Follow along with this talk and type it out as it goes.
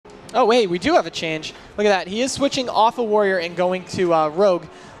Oh, wait, we do have a change. Look at that. He is switching off a warrior and going to rogue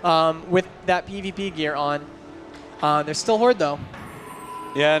with that PvP gear on. There's still horde, though.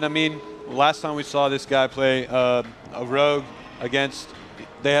 Yeah, and I mean, last time we saw this guy play a rogue against,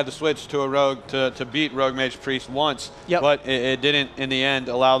 they had to switch to a rogue to beat Rogue Mage Priest once, but it didn't, in the end,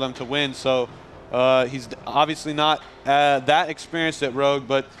 allow them to win. So he's obviously not that experienced at rogue,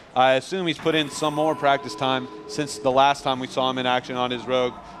 but I assume he's put in some more practice time since the last time we saw him in action on his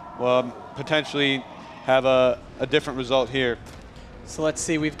rogue. Potentially have a different result here. So let's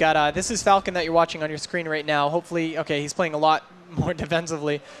see. We've got this is Falcon that you're watching on your screen right now. Hopefully, okay, he's playing a lot more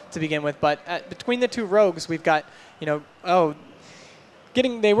defensively to begin with, but between the two rogues, we've got, you know,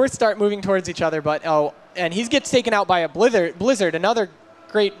 they were start moving towards each other, but and he gets taken out by a blizzard. Another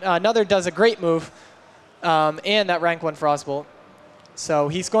does a great move, and that rank 1 Frostbolt. So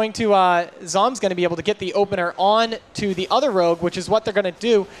he's going to, Zom's going to be able to get the opener on to the other rogue, which is what they're going to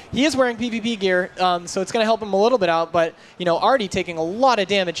do. He is wearing PvP gear, so it's going to help him a little bit out, but, you know, already taking a lot of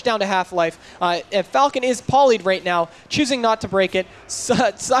damage, down to half-life. And Falcon is polyed right now, choosing not to break it.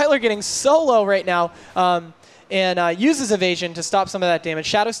 Sylar getting so low right now, and uses evasion to stop some of that damage.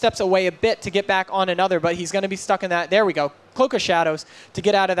 Shadow steps away a bit to get back on another, but he's going to be stuck in that. There we go. Cloak of Shadows to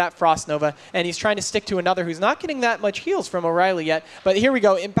get out of that Frost Nova, and he's trying to stick to another who's not getting that much heals from O'Reilly yet. But here we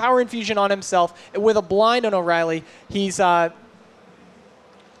go, Empower Infusion on himself with a blind on O'Reilly. He's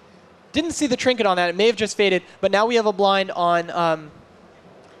didn't see the trinket on that. It may have just faded, but now we have a blind on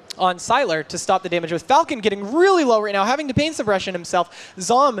Sylar to stop the damage. With Falcon getting really low right now, having to pain suppression himself.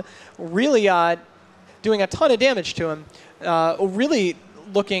 Zom really doing a ton of damage to him. Really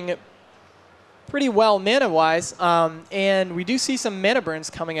looking pretty well mana-wise, and we do see some mana burns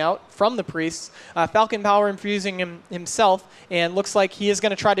coming out from the priests. Falcon power infusing himself, and looks like he is going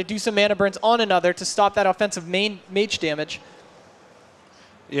to try to do some mana burns on another to stop that offensive mage damage.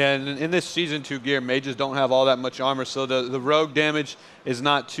 Yeah, and in this Season 2 gear, mages don't have all that much armor, so the rogue damage is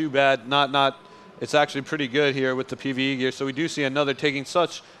not too bad. It's actually pretty good here with the PvE gear. So we do see another taking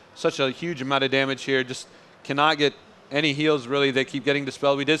such a huge amount of damage here. Just cannot get any heals, really. They keep getting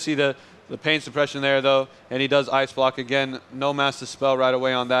dispelled. We did see the pain suppression there, though, and he does ice block again. No mass dispel right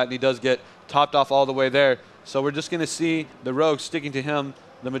away on that, and he does get topped off all the way there. So we're just going to see the rogue sticking to him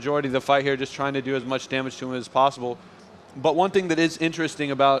the majority of the fight here, just trying to do as much damage to him as possible. But one thing that is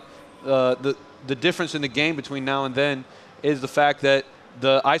interesting about the difference in the game between now and then is the fact that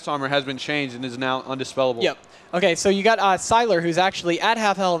the ice armor has been changed and is now undispellable. Yep. Okay, so you got Sylar, who's actually at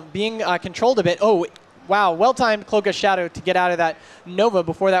half health, being controlled a bit. Oh, wow, well-timed Cloak of Shadow to get out of that Nova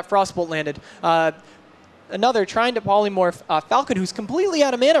before that Frostbolt landed. Another trying to polymorph Falcon, who's completely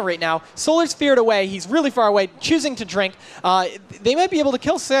out of mana right now. Solar's feared away. He's really far away, choosing to drink. They might be able to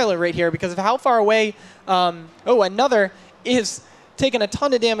kill Sylar right here because of how far away. Another is taking a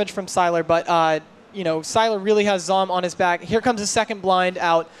ton of damage from Sylar, but you know, Sylar really has Zom on his back. Here comes a second blind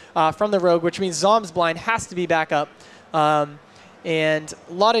out from the rogue, which means Zom's blind has to be back up. And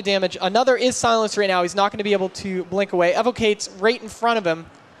a lot of damage. Another is silenced right now. He's not going to be able to blink away. Evocate's right in front of him.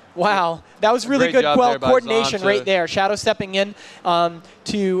 Wow, that was really good coordination right there. Shadow stepping in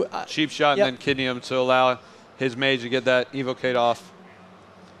to... cheap shot and then kidney him to allow his mage to get that Evocate off.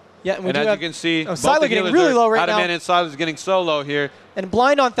 Yeah, and as you can see, Sylar getting really low right now. Out of mana, and Sylar's getting so low here. And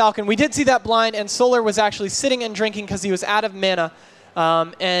blind on Falcon. We did see that blind, and Solar was actually sitting and drinking because he was out of mana.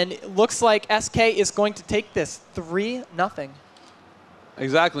 And it looks like SK is going to take this 3-0.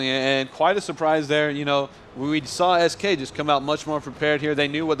 Exactly, and quite a surprise there. You know, we saw SK just come out much more prepared here. They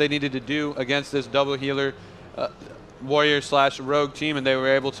knew what they needed to do against this double healer warrior/rogue team, and they were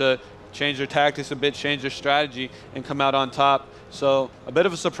able to change their tactics a bit, change their strategy, and come out on top. So a bit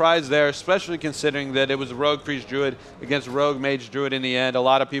of a surprise there, especially considering that it was Rogue Priest Druid against Rogue Mage Druid in the end. A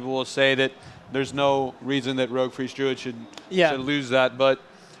lot of people will say that there's no reason that Rogue Priest Druid should lose that, but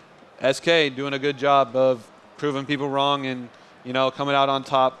SK doing a good job of proving people wrong and, you know, coming out on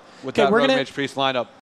top with that Rogue Mage Priest lineup.